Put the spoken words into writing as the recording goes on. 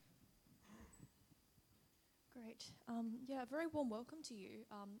Great. Yeah, very warm welcome to you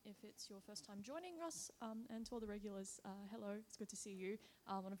if it's your first time joining us, and to all the regulars, hello, it's good to see you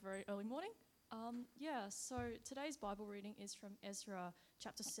on a very early morning. So today's Bible reading is from Ezra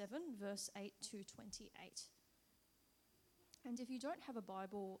chapter 7, verse 8 to 28. And if you don't have a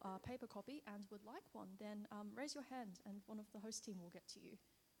Bible paper copy and would like one, then raise your hand and one of the host team will get to you.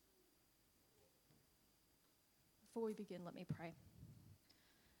 Before we begin, let me pray.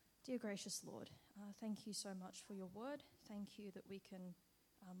 Dear gracious Lord, thank you so much for your word. Thank you that we can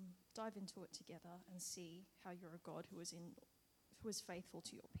dive into it together and see how you're a God who is faithful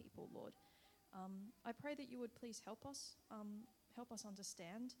to your people, Lord. I pray that you would please help us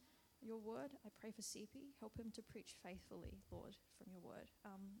understand your word. I pray for CP, help him to preach faithfully, Lord, from your word.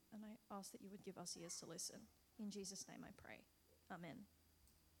 And I ask that you would give us ears to listen. In Jesus' name I pray. Amen.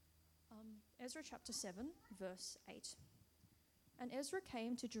 Ezra chapter 7, verse 8. And Ezra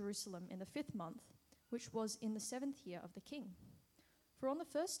came to Jerusalem in the 5th month, which was in the 7th year of the king. For on the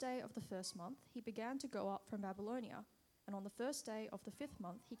first day of the 1st month he began to go up from Babylonia, and on the first day of the 5th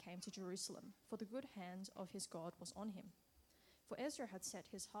month he came to Jerusalem, for the good hand of his God was on him. For Ezra had set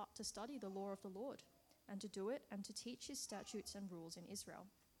his heart to study the law of the Lord, and to do it, and to teach his statutes and rules in Israel.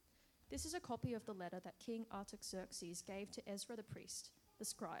 This is a copy of the letter that King Artaxerxes gave to Ezra the priest, the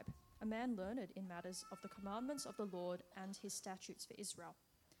scribe, a man learned in matters of the commandments of the Lord and his statutes for Israel.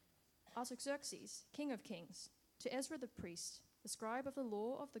 Artaxerxes, king of kings, to Ezra the priest, the scribe of the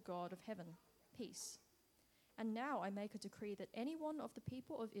law of the God of heaven, peace. And now I make a decree that any one of the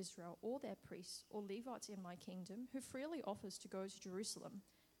people of Israel, or their priests, or Levites in my kingdom, who freely offers to go to Jerusalem,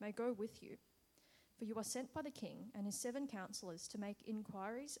 may go with you. For you are sent by the king and his 7 counselors to make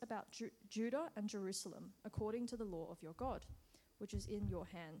inquiries about Judah and Jerusalem, according to the law of your God, which is in your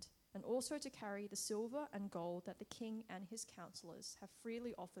hand, and also to carry the silver and gold that the king and his counselors have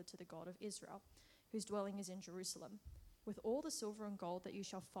freely offered to the God of Israel, whose dwelling is in Jerusalem, with all the silver and gold that you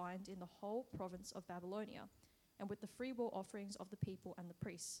shall find in the whole province of Babylonia, and with the freewill offerings of the people and the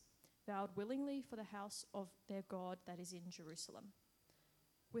priests, vowed willingly for the house of their God that is in Jerusalem.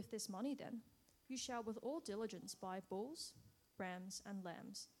 With this money, then, you shall with all diligence buy bulls, rams, and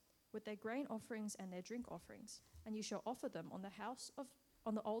lambs, with their grain offerings and their drink offerings, and you shall offer them on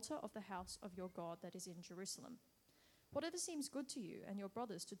the altar of the house of your God that is in Jerusalem. Whatever seems good to you and your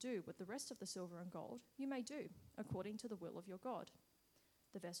brothers to do with the rest of the silver and gold, you may do, according to the will of your God.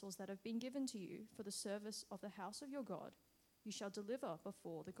 The vessels that have been given to you for the service of the house of your God, you shall deliver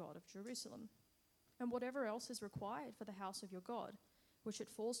before the God of Jerusalem. And whatever else is required for the house of your God, which it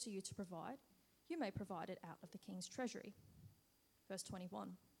falls to you to provide, you may provide it out of the king's treasury. Verse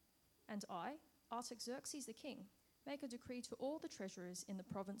 21. And I, Artaxerxes the king, make a decree to all the treasurers in the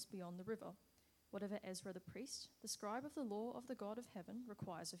province beyond the river. Whatever Ezra the priest, the scribe of the law of the God of heaven,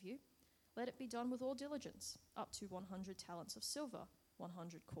 requires of you, let it be done with all diligence, up to 100 talents of silver,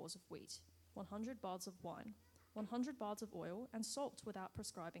 100 cors of wheat, 100 baths of wine, 100 baths of oil, and salt without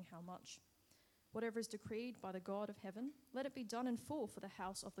prescribing how much. Whatever is decreed by the God of heaven, let it be done in full for the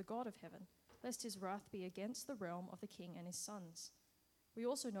house of the God of heaven, lest his wrath be against the realm of the king and his sons. We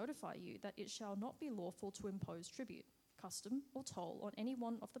also notify you that it shall not be lawful to impose tribute, custom, or toll on any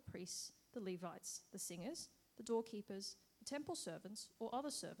one of the priests, the Levites, the singers, the doorkeepers, the temple servants, or other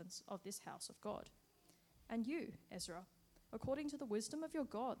servants of this house of God. And you, Ezra, according to the wisdom of your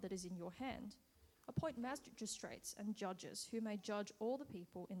God that is in your hand, appoint magistrates and judges who may judge all the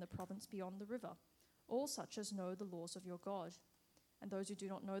people in the province beyond the river, all such as know the laws of your God. And those who do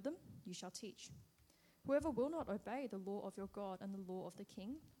not know them, you shall teach. Whoever will not obey the law of your God and the law of the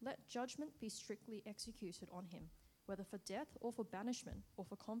king, let judgment be strictly executed on him, whether for death or for banishment or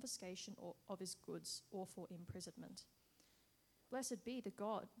for confiscation of his goods or for imprisonment. Blessed be the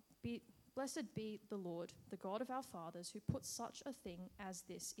Lord, the God of our fathers, who put such a thing as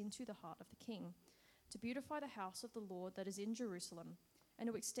this into the heart of the king, to beautify the house of the Lord that is in Jerusalem, and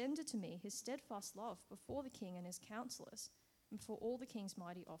who extended to me his steadfast love before the king and his counselors, and before all the king's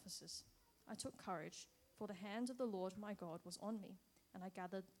mighty officers. I took courage, for the hand of the Lord my God was on me, and I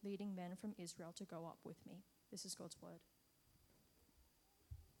gathered leading men from Israel to go up with me. This is God's word.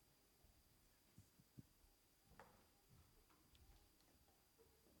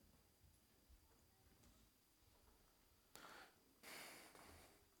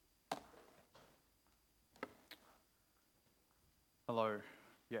 Hello.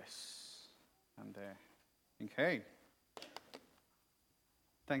 Yes, I'm there. Okay.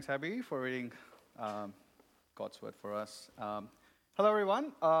 Thanks, Abby, for reading God's word for us. Hello,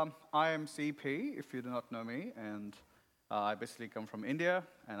 everyone. I am CP, if you do not know me, and I basically come from India,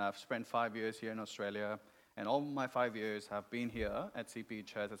 and I've spent 5 years here in Australia, and all my 5 years have been here at CP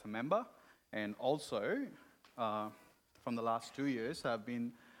Church as a member, and also from the last 2 years, I've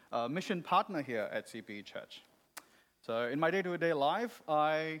been a mission partner here at CPE Church. So in my day-to-day life,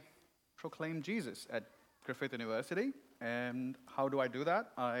 I proclaim Jesus at Griffith University. And how do I do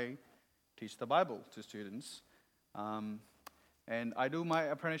that? I teach the Bible to students. And I do my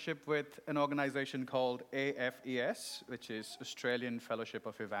apprenticeship with an organization called AFES, which is Australian Fellowship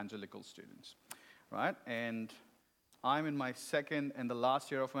of Evangelical Students, right? And I'm in my second and the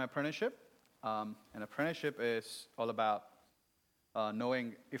last year of my apprenticeship. An apprenticeship is all about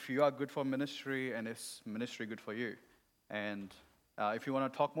knowing if you are good for ministry and is ministry good for you. And if you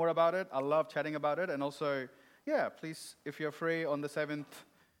want to talk more about it, I love chatting about it. And also, please, if you're free on the 7th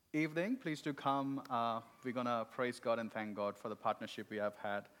evening, please do come. We're going to praise God and thank God for the partnership we have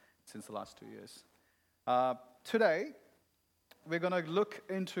had since the last 2 years. Today, we're going to look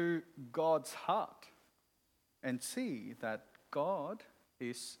into God's heart and see that God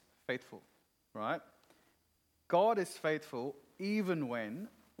is faithful, right? God is faithful even when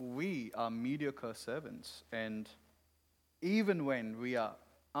we are mediocre servants and even when we are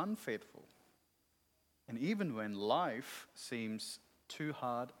unfaithful and even when life seems too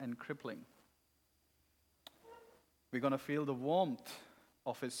hard and crippling. We're going to feel the warmth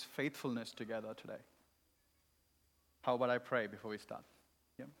of His faithfulness together today. How about I pray before we start?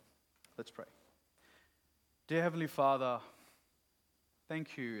 Yeah, let's pray. Dear Heavenly Father,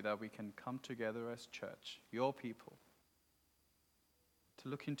 thank you that we can come together as church, your people, to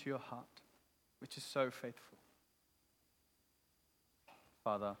look into your heart, which is so faithful.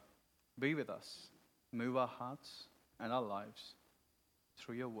 Father, be with us, move our hearts and our lives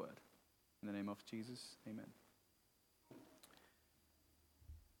through your word. In the name of Jesus, amen.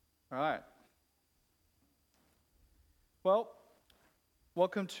 All right. Well,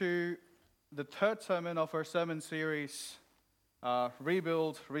 welcome to the third sermon of our sermon series,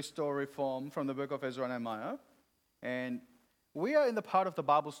 Rebuild, Restore, Reform, from the book of Ezra and Nehemiah. And we are in the part of the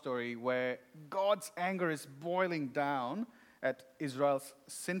Bible story where God's anger is boiling down at Israel's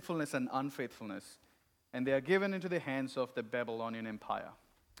sinfulness and unfaithfulness, and they are given into the hands of the Babylonian Empire.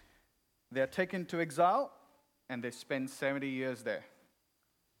 They are taken to exile, and they spend 70 years there.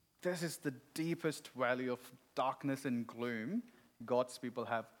 This is the deepest valley of darkness and gloom God's people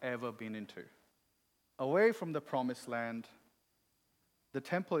have ever been into. Away from the promised land, the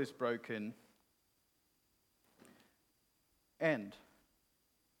temple is broken, and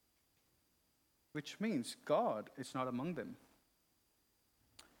which means God is not among them.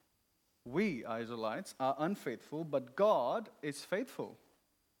 We, Israelites, are unfaithful, but God is faithful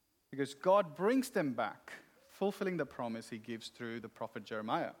because God brings them back, fulfilling the promise He gives through the prophet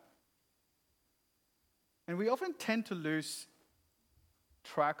Jeremiah. And we often tend to lose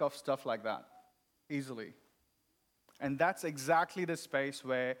track of stuff like that easily. And that's exactly the space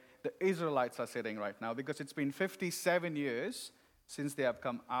where the Israelites are sitting right now, because it's been 57 years since they have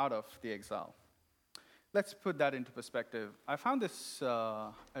come out of the exile. Let's put that into perspective. I found this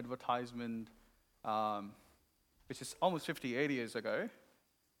advertisement, which is almost 58 years ago.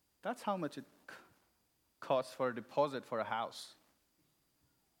 That's how much it costs for a deposit for a house,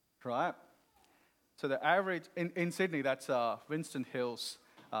 right? So the average, in Sydney, that's Winston Hills.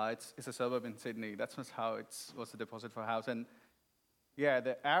 It's a suburb in Sydney. That's how what's the deposit for a house. And yeah,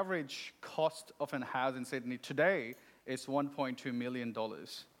 the average cost of a house in Sydney today is $1.2 million.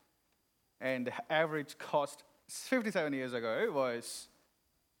 And the average cost 57 years ago was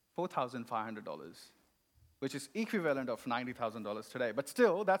 $4,500, which is equivalent of $90,000 today. But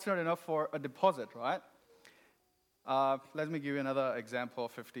still, that's not enough for a deposit, right? Let me give you another example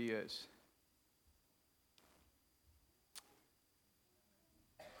of 50 years.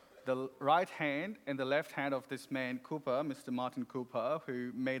 The right hand and the left hand of this man, Cooper, Mr. Martin Cooper,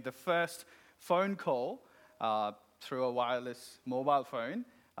 who made the first phone call through a wireless mobile phone,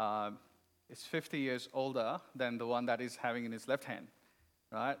 is 50 years older than the one that he's having in his left hand,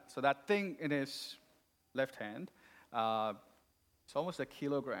 right? So that thing in his left hand, it's almost a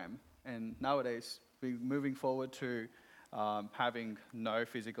kilogram. And nowadays, we're moving forward to having no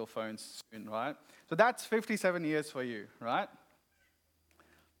physical phones soon, right? So that's 57 years for you, right?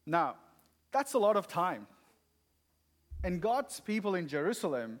 Now, that's a lot of time. And God's people in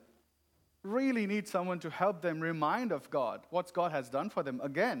Jerusalem really need someone to help them remind of God, what God has done for them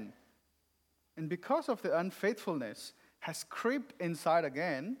again. And because of the unfaithfulness has crept inside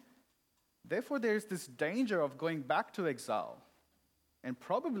again, therefore there is this danger of going back to exile. And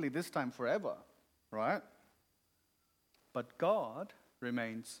probably this time forever, right? But God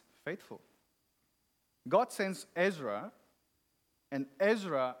remains faithful. God sends Ezra, and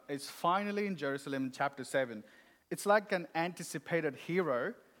Ezra is finally in Jerusalem in chapter 7. It's like an anticipated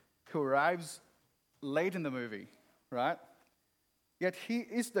hero who arrives late in the movie, right? Yet he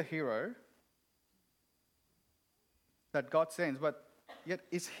is the hero that God sends. But yet,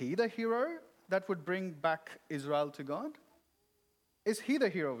 is he the hero that would bring back Israel to God? Is he the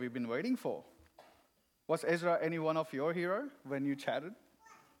hero we've been waiting for? Was Ezra any one of your hero when you chatted?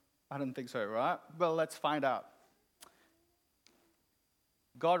 I don't think so, right? Well, let's find out.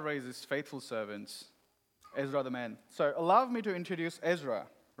 God raises faithful servants, Ezra the man. So allow me to introduce Ezra,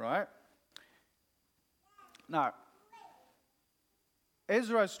 right? Now,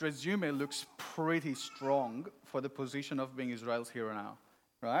 Ezra's resume looks pretty strong for the position of being Israel's hero now,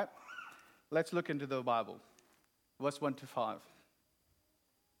 right? Let's look into the Bible. Verse 1 to 5.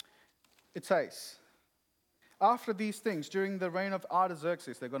 It says, after these things, during the reign of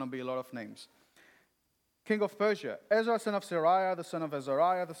Artaxerxes, there are going to be a lot of names, king of Persia, Ezra, son of Seraiah, the son of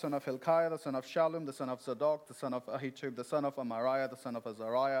Azariah, the son of Hilkiah, the son of Shallum, the son of Zadok, the son of Ahitub, the son of Amariah, the son of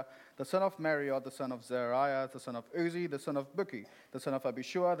Azariah, the son of Merioth, the son of Zeriah, the son of Uzi, the son of Buki, the son of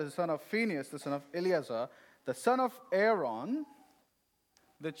Abishua, the son of Phinehas, the son of Eleazar, the son of Aaron,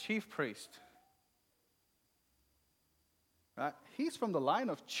 the chief priest. Right? He's from the line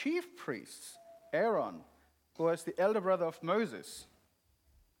of chief priests, Aaron, who was the elder brother of Moses.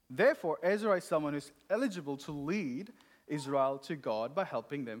 Therefore, Ezra is someone who's eligible to lead Israel to God by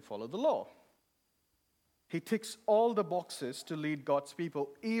helping them follow the law. He ticks all the boxes to lead God's people,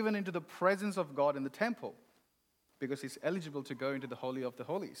 even into the presence of God in the temple, because he's eligible to go into the Holy of the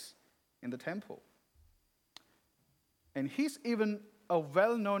Holies in the temple. And he's even a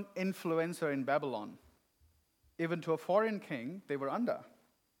well-known influencer in Babylon. Even to a foreign king, they were under.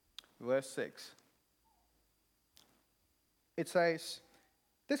 Verse 6. It says,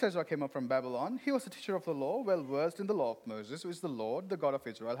 this Ezra came up from Babylon. He was a teacher of the law, well versed in the law of Moses, which the Lord, the God of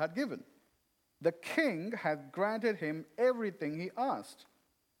Israel, had given. The king had granted him everything he asked.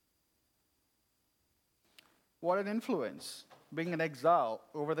 What an influence, being an exile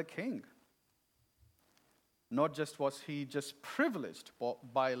over the king. Not just was he just privileged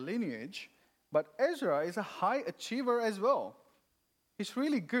by lineage, but Ezra is a high achiever as well. He's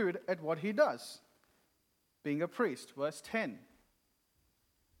really good at what he does, being a priest. Verse 10.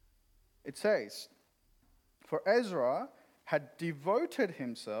 It says, for Ezra had devoted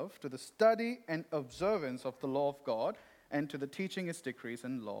himself to the study and observance of the law of God and to the teaching his decrees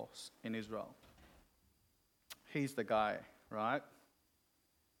and laws in Israel. He's the guy, right?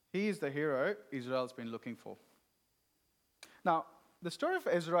 He's the hero Israel's been looking for. Now, the story of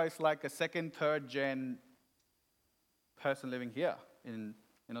Ezra is like a second, third gen person living here in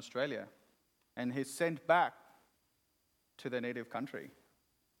Australia. And he's sent back to their native country.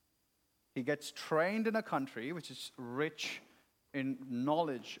 He gets trained in a country which is rich in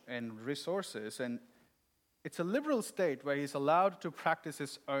knowledge and resources. And it's a liberal state where he's allowed to practice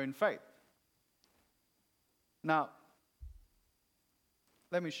his own faith. Now,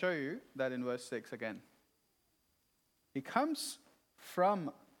 let me show you that in verse 6 again. He comes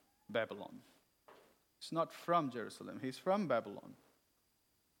from Babylon. He's not from Jerusalem. He's from Babylon.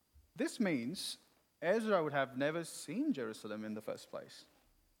 This means Ezra would have never seen Jerusalem in the first place.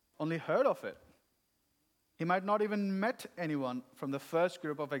 Only heard of it. He might not even met anyone from the first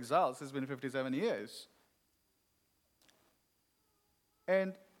group of exiles. It's been 57 years.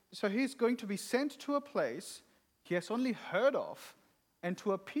 And so he's going to be sent to a place he has only heard of and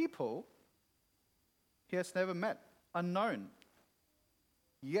to a people he has never met, unknown,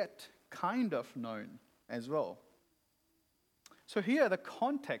 yet kind of known as well. So here the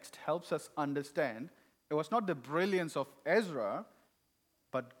context helps us understand it was not the brilliance of Ezra,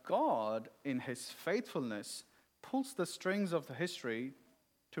 but God, in his faithfulness, pulls the strings of the history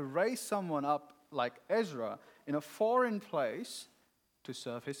to raise someone up like Ezra in a foreign place to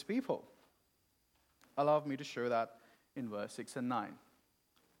serve his people. Allow me to show that in verse 6 and 9.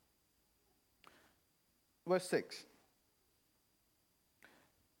 Verse 6.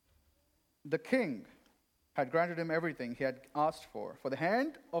 The king had granted him everything he had asked for the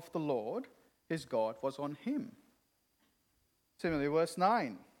hand of the Lord, his God, was on him. Similarly, verse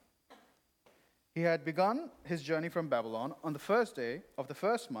 9. He had begun his journey from Babylon on the first day of the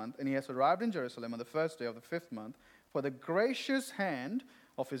first month, and he has arrived in Jerusalem on the first day of the fifth month, for the gracious hand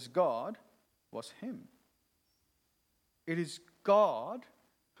of his God was him. It is God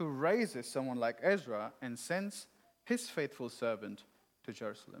who raises someone like Ezra and sends his faithful servant to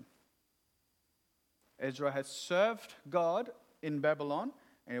Jerusalem. Ezra has served God in Babylon,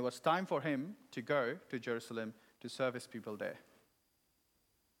 and it was time for him to go to Jerusalem to serve his people there.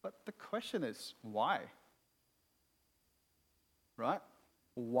 But the question is, why? Right?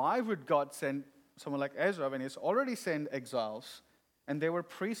 Why would God send someone like Ezra when he's already sent exiles and they were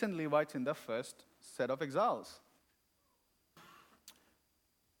priests and Levites in the first set of exiles.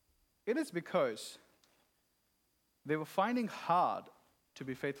 It is because they were finding hard to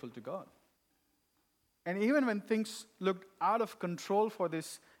be faithful to God. And even when things looked out of control for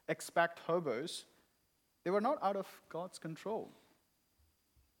these expat hobos, they were not out of God's control.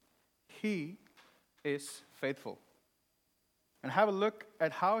 He is faithful. And have a look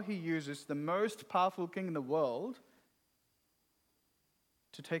at how he uses the most powerful king in the world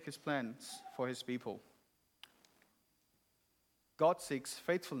to take his plans for his people. God seeks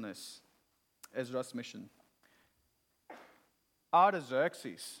faithfulness, Ezra's mission.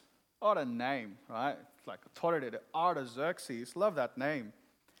 Artaxerxes, what a name, right? It's like authoritative. Artaxerxes, love that name.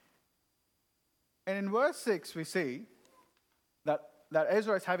 And in verse 6, we see that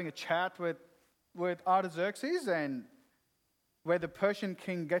Ezra is having a chat with Artaxerxes, and where the Persian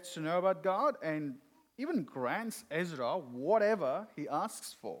king gets to know about God and even grants Ezra whatever he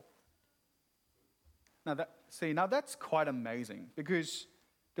asks for. Now that's quite amazing, because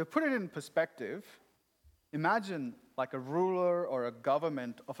to put it in perspective, imagine like a ruler or a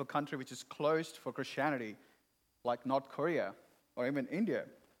government of a country which is closed for Christianity, like North Korea or even India,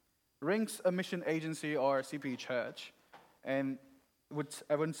 rings a mission agency or a CPE church and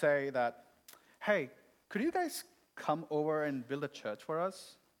would say that, hey, could you guys come over and build a church for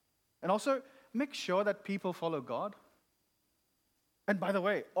us? And also make sure that people follow God. And by the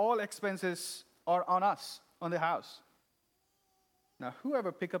way, all expenses are on us, on the house. Now,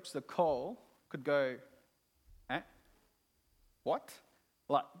 whoever picks up the call could go, what?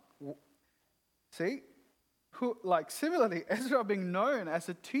 See? Similarly, Ezra being known as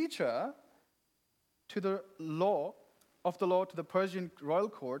a teacher to the law to the Persian royal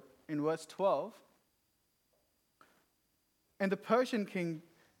court in verse 12. And the Persian king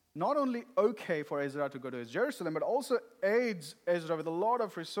not only okay for Ezra to go to Jerusalem, but also aids Ezra with a lot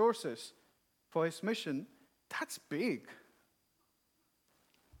of resources for his mission. That's big.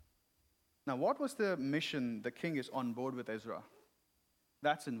 Now, what was the mission the king is on board with Ezra?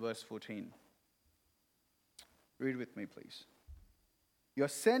 That's in verse 14. Read with me, please. You're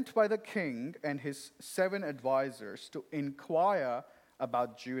sent by the king and his 7 advisors to inquire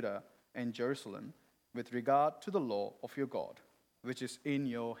about Judah and Jerusalem with regard to the law of your God, which is in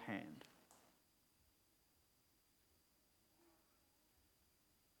your hand.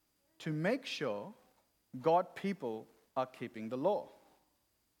 To make sure God people are keeping the law,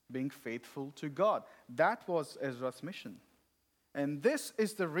 being faithful to God. That was Ezra's mission. And this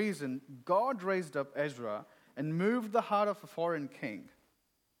is the reason God raised up Ezra and moved the heart of a foreign king.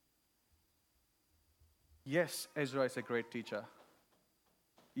 Yes, Ezra is a great teacher.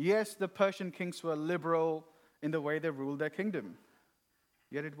 Yes, the Persian kings were liberal in the way they ruled their kingdom.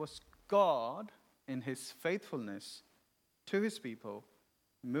 Yet it was God, in his faithfulness to his people,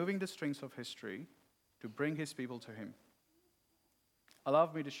 moving the strings of history to bring his people to him.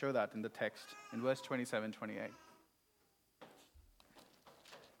 Allow me to show that in the text in verse 27-28.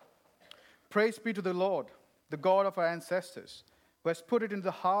 Praise be to the Lord, the God of our ancestors, who has put it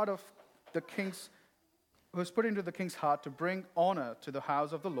into the king's heart to bring honor to the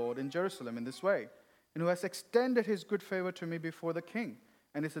house of the Lord in Jerusalem in this way, and who has extended his good favor to me before the king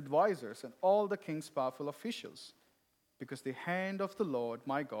and his advisors and all the king's powerful officials, because the hand of the Lord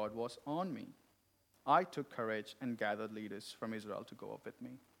my God was on me. I took courage and gathered leaders from Israel to go up with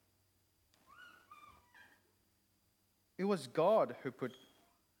me. It was God who put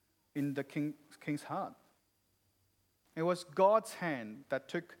in the king's heart. It was God's hand that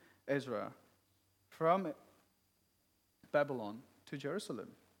took Ezra from Babylon to Jerusalem,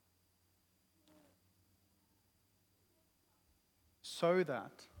 so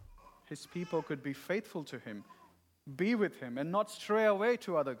that his people could be faithful to him, be with him, and not stray away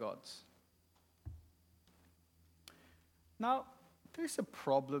to other gods. Now, there's a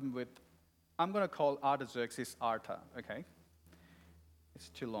problem with, I'm going to call Artaxerxes Arta, okay? It's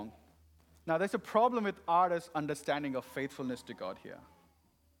too long. Now, there's a problem with Arta's understanding of faithfulness to God here.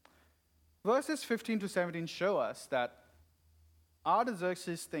 Verses 15-17 show us that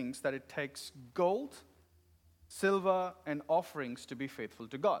Artaxerxes thinks that it takes gold, silver, and offerings to be faithful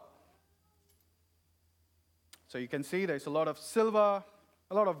to God. So you can see there's a lot of silver,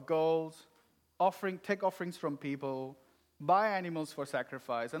 a lot of gold, take offerings from people, buy animals for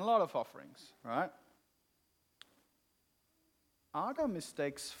sacrifice, and a lot of offerings, right? Arta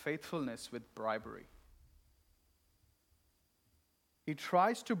mistakes faithfulness with bribery. He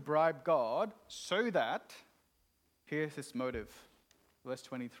tries to bribe God so that, here's his motive, verse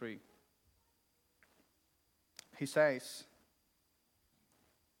 23. He says,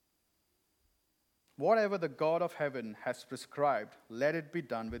 Whatever the God of heaven has prescribed, let it be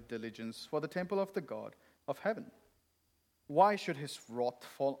done with diligence for the temple of the God of heaven. Why should his wrath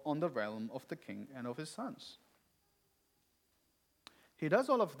fall on the realm of the king and of his sons? He does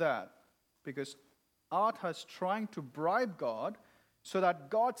all of that because Artha is trying to bribe God so that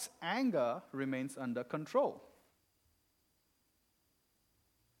God's anger remains under control.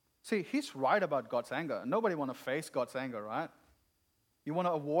 See, he's right about God's anger. Nobody wants to face God's anger, right? You want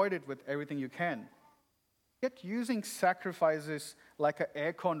to avoid it with everything you can. Yet using sacrifices like an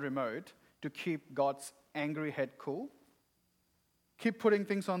aircon remote to keep God's angry head cool. Keep putting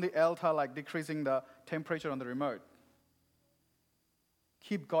things on the altar like decreasing the temperature on the remote.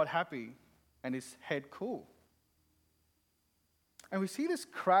 Keep God happy and his head cool. And we see this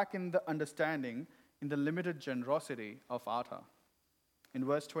crack in the understanding in the limited generosity of Artha in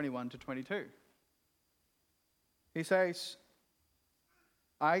verse 21 to 22. He says,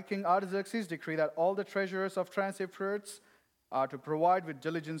 I, King Artaxerxes, decree that all the treasurers of transcripts are to provide with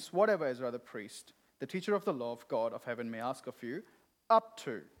diligence whatever Ezra the priest, the teacher of the law of God of heaven, may ask of you, up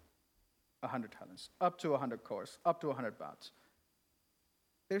to 100 talents, up to 100 cores, up to 100 baths.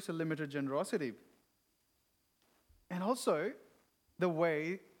 There's a limited generosity. And also, the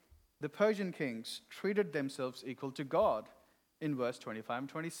way the Persian kings treated themselves equal to God in verse 25 and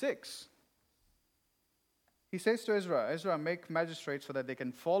 26. He says to Ezra, Ezra, make magistrates so that they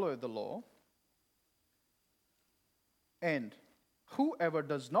can follow the law. And whoever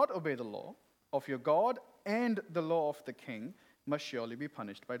does not obey the law of your God and the law of the king must surely be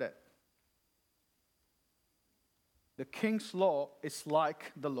punished by death. The king's law is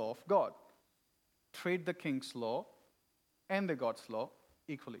like the law of God. Treat the king's law and the God's law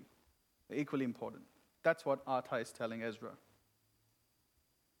equally. They're equally important. That's what Artha is telling Ezra.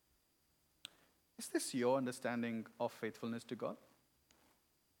 Is this your understanding of faithfulness to God?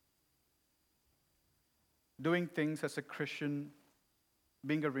 Doing things as a Christian,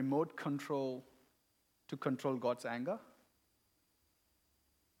 being a remote control to control God's anger?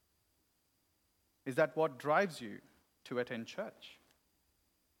 Is that what drives you to attend church?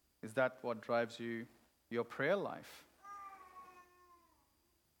 Is that what drives you, your prayer life?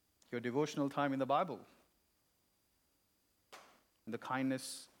 Your devotional time in the Bible? And the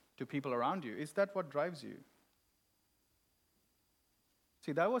kindness to people around you? Is that what drives you?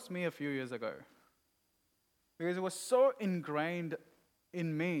 See, that was me a few years ago. Because it was so ingrained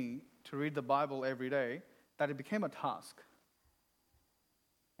in me to read the Bible every day that it became a task.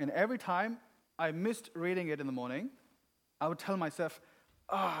 And every time I missed reading it in the morning, I would tell myself,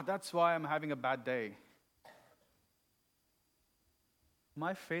 that's why I'm having a bad day.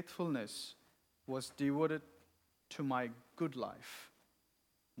 My faithfulness was devoted to my good life,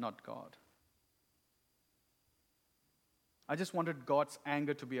 not God. I just wanted God's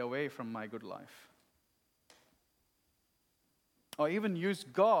anger to be away from my good life. Or even use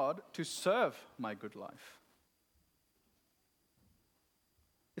God to serve my good life.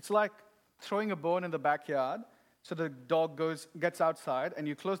 It's like throwing a bone in the backyard so the dog gets outside and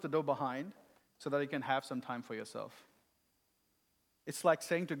you close the door behind so that you can have some time for yourself. It's like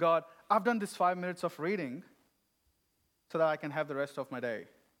saying to God, I've done this 5 minutes of reading so that I can have the rest of my day.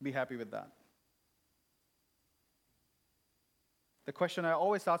 Be happy with that. The question I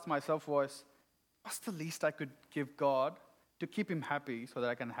always asked myself was, what's the least I could give God to keep him happy so that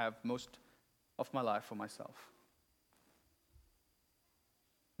I can have most of my life for myself?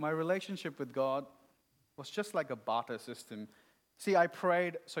 My relationship with God was just like a barter system. See, I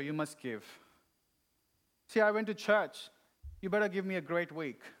prayed, so you must give. See, I went to church. You better give me a great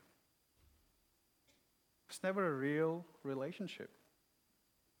week. It's never a real relationship.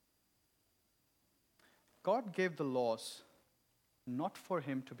 God gave the laws not for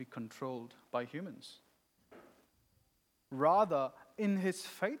him to be controlled by humans. Rather, in his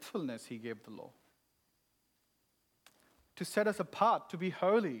faithfulness, he gave the law. To set us apart, to be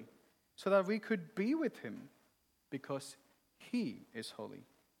holy, so that we could be with him, because he is holy.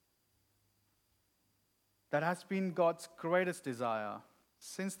 That has been God's greatest desire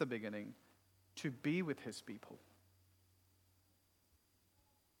since the beginning, to be with his people.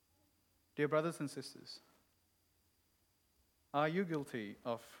 Dear brothers and sisters, are you guilty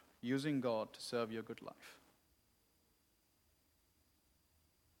of using God to serve your good life?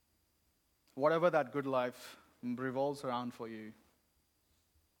 Whatever that good life revolves around for you,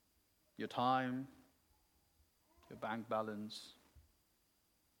 your time, your bank balance,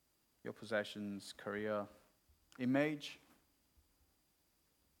 your possessions, career, image,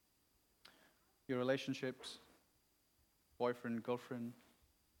 your relationships, boyfriend, girlfriend,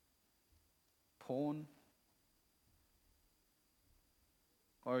 porn,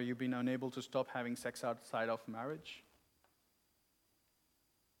 Or you've been unable to stop having sex outside of marriage?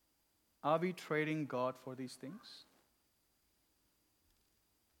 Are we trading God for these things?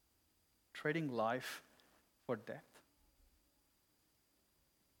 Trading life for death?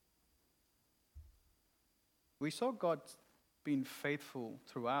 We saw God being faithful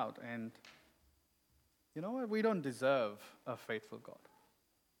throughout, and you know what? We don't deserve a faithful God.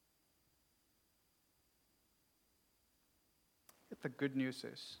 Yet the good news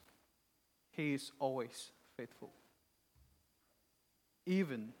is, He is always faithful,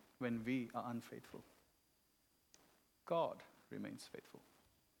 even when we are unfaithful. God remains faithful.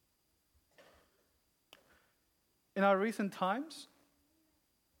 In our recent times,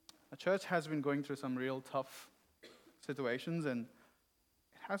 the church has been going through some real tough situations, and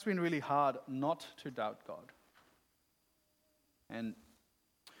it has been really hard not to doubt God. And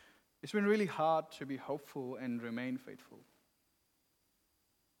it's been really hard to be hopeful and remain faithful.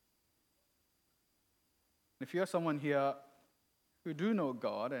 If you're someone here who do know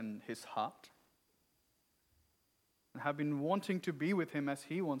God and His heart, and have been wanting to be with Him as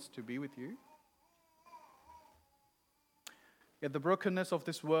He wants to be with you, yet the brokenness of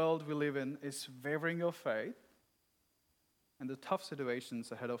this world we live in is wavering your faith, and the tough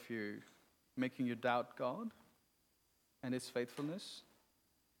situations ahead of you making you doubt God and His faithfulness,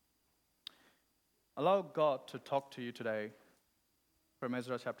 allow God to talk to you today from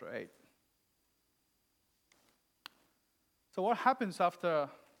Ezra chapter 8. So what happens after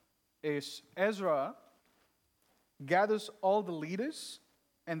is Ezra gathers all the leaders,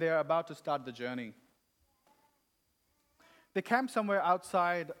 and they are about to start the journey. They camp somewhere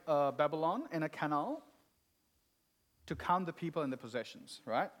outside Babylon in a canal to count the people and the possessions,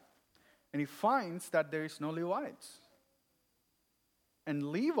 right? And he finds that there is no Levites. And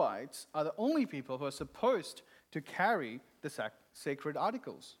Levites are the only people who are supposed to carry the sacred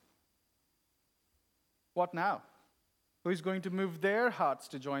articles. What now? Who is going to move their hearts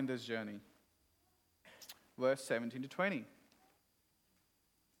to join this journey? Verse 17 to 20.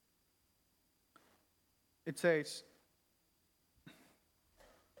 It says,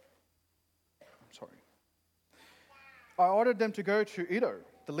 I ordered them to go to Iddo,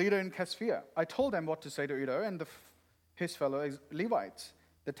 the leader in Caspia. I told them what to say to Iddo and his fellow Levites,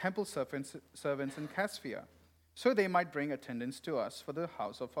 the temple servants in Caspia, so they might bring attendance to us for the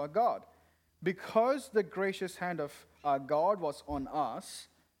house of our God. Because the gracious hand of our God was on us,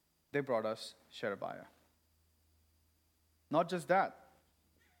 they brought us Sherebiah. Not just that.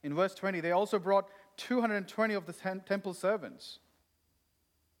 In verse 20, they also brought 220 of the temple servants.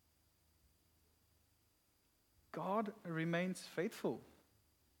 God remains faithful.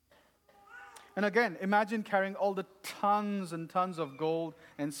 And again, imagine carrying all the tons and tons of gold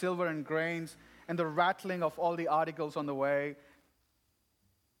and silver and grains and the rattling of all the articles on the way.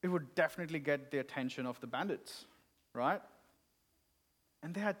 It would definitely get the attention of the bandits, right?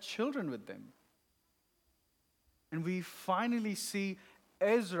 And they had children with them. And we finally see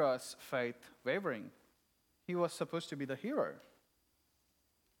Ezra's faith wavering. He was supposed to be the hero.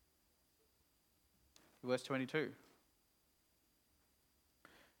 Verse 22.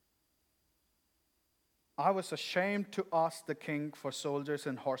 I was ashamed to ask the king for soldiers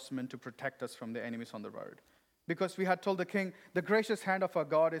and horsemen to protect us from the enemies on the road, because we had told the king, the gracious hand of our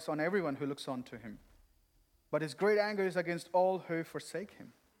God is on everyone who looks on to him, but his great anger is against all who forsake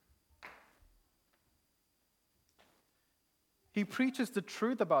him. He preaches the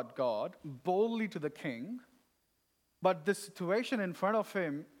truth about God boldly to the king, but the situation in front of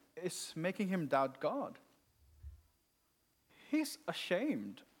him is making him doubt God. He's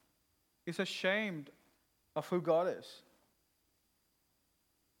ashamed. He's ashamed of who God is.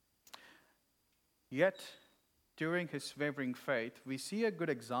 Yet, during his wavering faith, we see a good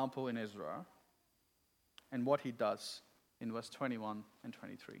example in Ezra and what he does in verse 21 and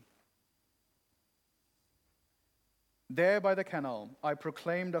 23. There by the canal, I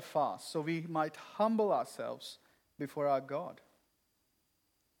proclaimed a fast so we might humble ourselves before our God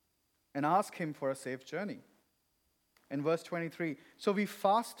and ask him for a safe journey. In verse 23, so we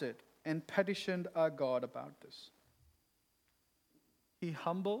fasted and petitioned our God about this. He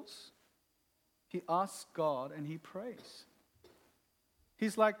humbles, he asks God, and he prays.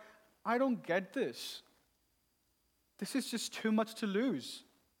 He's like, I don't get this. This is just too much to lose.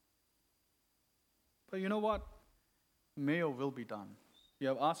 But you know what? May your will be done. You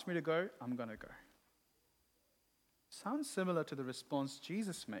have asked me to go, I'm going to go. Sounds similar to the response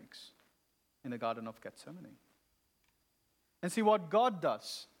Jesus makes in the Garden of Gethsemane. And see what God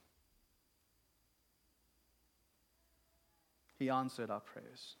does. He answered our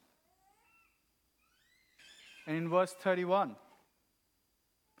prayers. And in verse 31,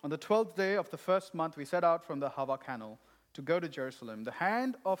 On the 12th day of the first month, we set out from the Hava Canal to go to Jerusalem. The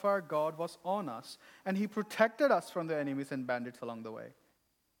hand of our God was on us, and he protected us from the enemies and bandits along the way.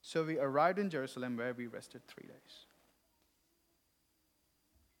 So we arrived in Jerusalem, where we rested 3 days.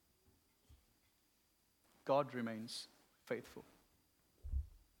 God remains faithful.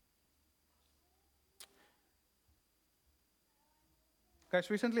 Guys,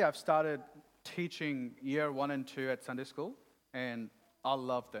 recently I've started teaching year 1 and 2 at Sunday school, and I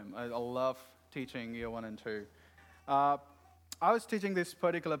love them. I love teaching year 1 and 2. I was teaching this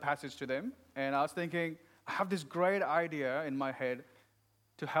particular passage to them, and I was thinking, I have this great idea in my head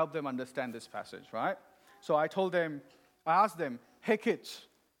to help them understand this passage, right? So I asked them, hey kids,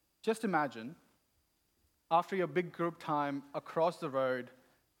 just imagine, after your big group time across the road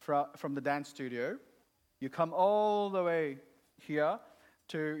from the dance studio, you come all the way here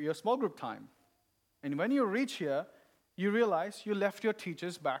to your small group time. And when you reach here, you realize you left your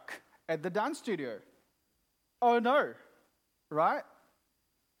teachers back at the dance studio. Oh no, right?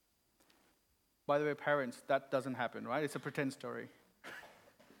 By the way, parents, that doesn't happen, right? It's a pretend story.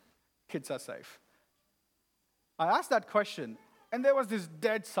 Kids are safe. I asked that question, and there was this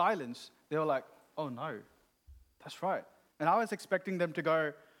dead silence. They were like, oh no, that's right. And I was expecting them to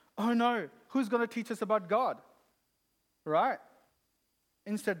go, oh no, who's going to teach us about God? Right?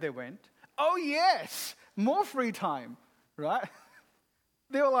 Instead they went, oh yes, more free time, right?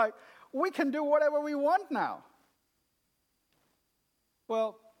 They were like, we can do whatever we want now.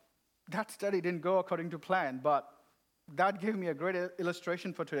 Well, that study didn't go according to plan, but that gave me a great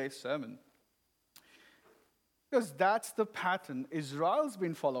illustration for today's sermon. Because that's the pattern Israel's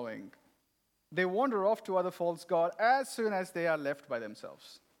been following. They wander off to other false gods as soon as they are left by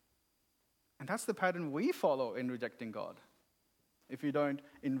themselves. And that's the pattern we follow in rejecting God. If we don't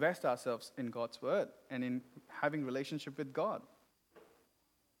invest ourselves in God's word and in having relationship with God.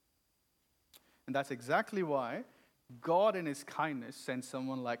 And that's exactly why God in his kindness sent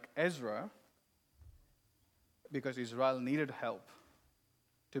someone like Ezra, because Israel needed help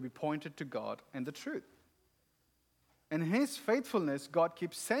to be pointed to God and the truth. And his faithfulness, God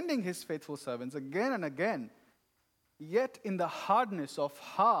keeps sending his faithful servants again and again. Yet in the hardness of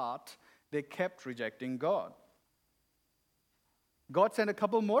heart, they kept rejecting God. God sent a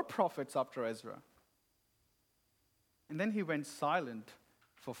couple more prophets after Ezra. And then he went silent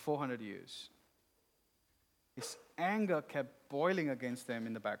for 400 years. His anger kept boiling against them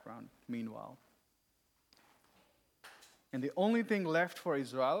in the background, meanwhile. And the only thing left for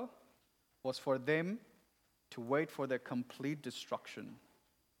Israel was for them to wait for their complete destruction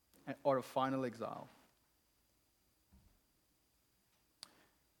or a final exile.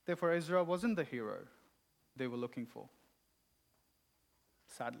 Therefore, Ezra wasn't the hero they were looking for.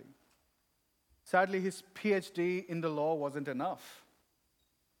 Sadly, his PhD in the law wasn't enough.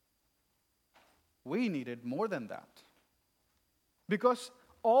 We needed more than that. Because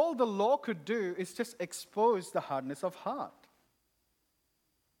all the law could do is just expose the hardness of heart.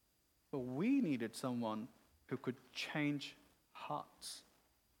 But we needed someone who could change hearts.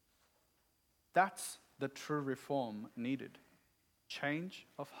 That's the true reform needed. Change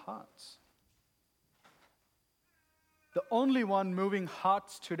of hearts. The only one moving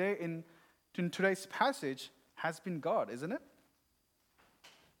hearts today in today's passage has been God, isn't it?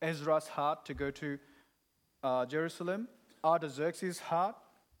 Ezra's heart to go to Jerusalem, Artaxerxes' heart,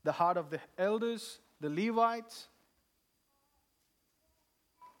 the heart of the elders, the Levites.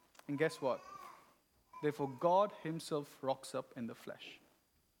 And guess what? Therefore, God himself rocks up in the flesh.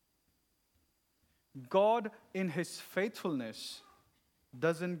 God, in his faithfulness,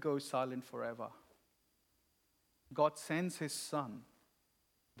 doesn't go silent forever. God sends his Son,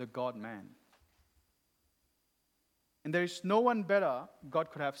 the God-man. And there is no one better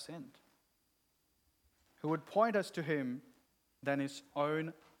God could have sent who would point us to him than his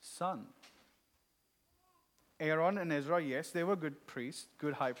own Son. Aaron and Ezra, yes, they were good priests,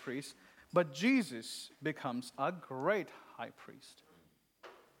 good high priests, but Jesus becomes a great high priest.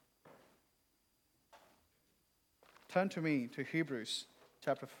 Turn to me to Hebrews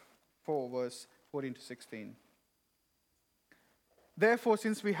chapter 4, verse 14 to 16. Therefore,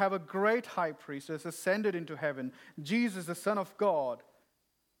 since we have a great high priest who has ascended into heaven, Jesus, the Son of God,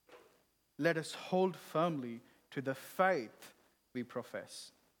 let us hold firmly to the faith we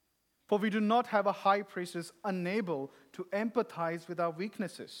profess. For we do not have a high priest who is unable to empathize with our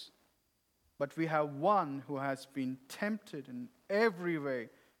weaknesses, but we have one who has been tempted in every way,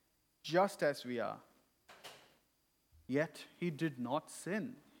 just as we are. Yet he did not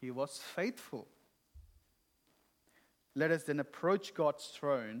sin. He was faithful. Let us then approach God's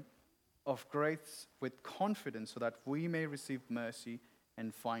throne of grace with confidence so that we may receive mercy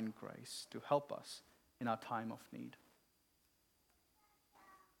and find grace to help us in our time of need.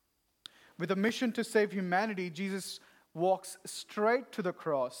 With a mission to save humanity, Jesus walks straight to the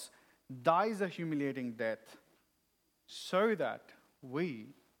cross, dies a humiliating death, so that we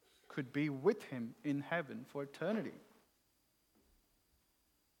could be with him in heaven for eternity.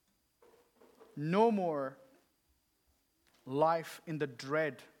 No more life in the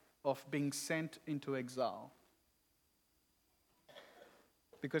dread of being sent into exile,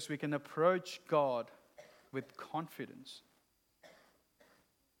 because we can approach God with confidence.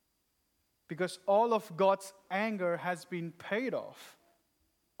 Because all of God's anger has been paid off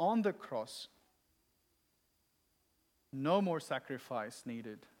on the cross. No more sacrifice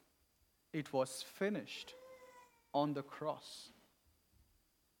needed. It was finished on the cross.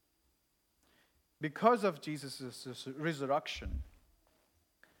 Because of Jesus' resurrection,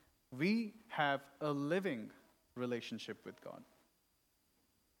 we have a living relationship with God,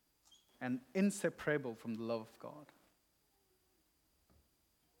 and inseparable from the love of God.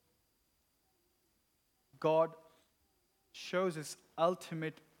 God shows his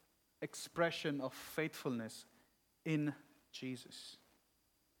ultimate expression of faithfulness in Jesus,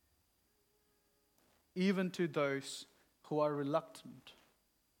 even to those who are reluctant,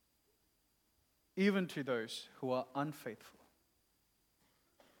 even to those who are unfaithful.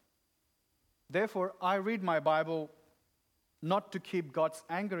 Therefore, I read my Bible not to keep God's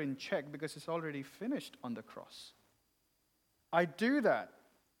anger in check, because it's already finished on the cross. I do that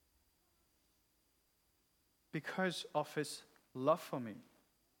because of his love for me.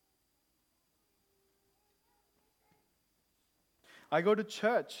 I go to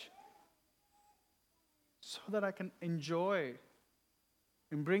church so that I can enjoy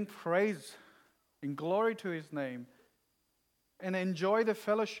and bring praise and glory to his name, and enjoy the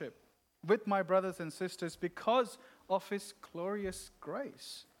fellowship with my brothers and sisters because of his glorious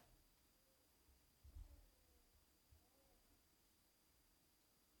grace.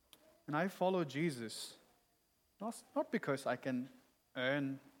 And I follow Jesus not because I can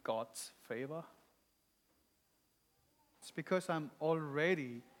earn God's favor. It's because I'm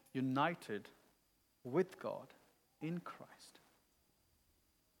already united with God in Christ.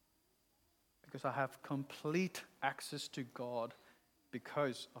 Because I have complete access to God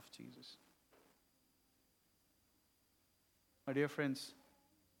because of Jesus. My dear friends,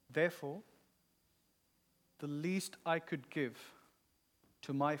 therefore, the least I could give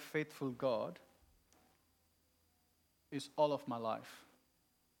to my faithful God is all of my life.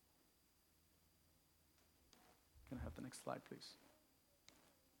 Can I have the next slide, please?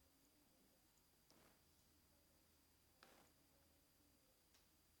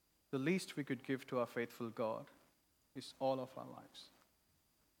 The least we could give to our faithful God is all of our lives.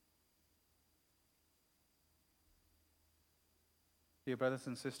 Dear brothers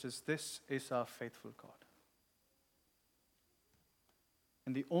and sisters, this is our faithful God.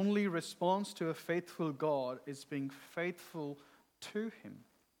 And the only response to a faithful God is being faithful to him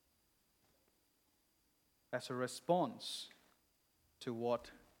as a response to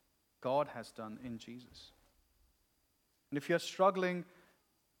what God has done in Jesus. And if you're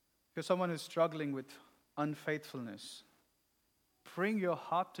someone who's struggling with unfaithfulness, bring your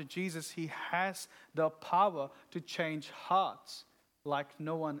heart to Jesus. He has the power to change hearts like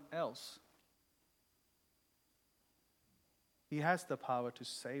no one else. He has the power to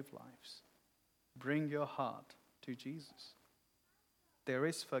save lives. Bring your heart to Jesus. There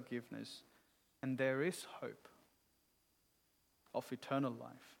is forgiveness and there is hope of eternal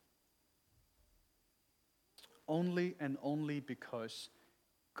life. Only and only because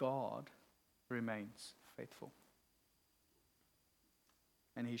God remains faithful.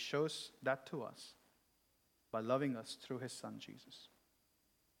 And he shows that to us by loving us through his Son, Jesus.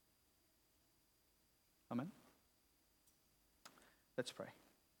 Amen. Let's pray.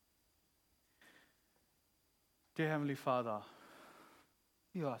 Dear Heavenly Father,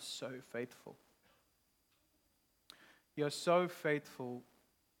 you are so faithful. You're so faithful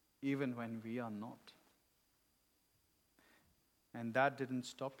even when we are not. And that didn't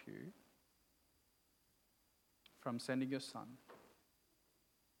stop you from sending your Son.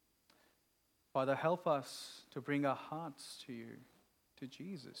 Father, help us to bring our hearts to you, to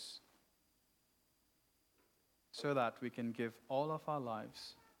Jesus, so that we can give all of our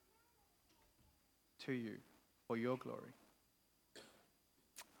lives to you for your glory.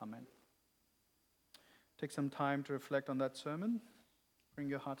 Amen. Take some time to reflect on that sermon. Bring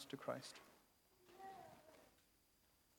your hearts to Christ.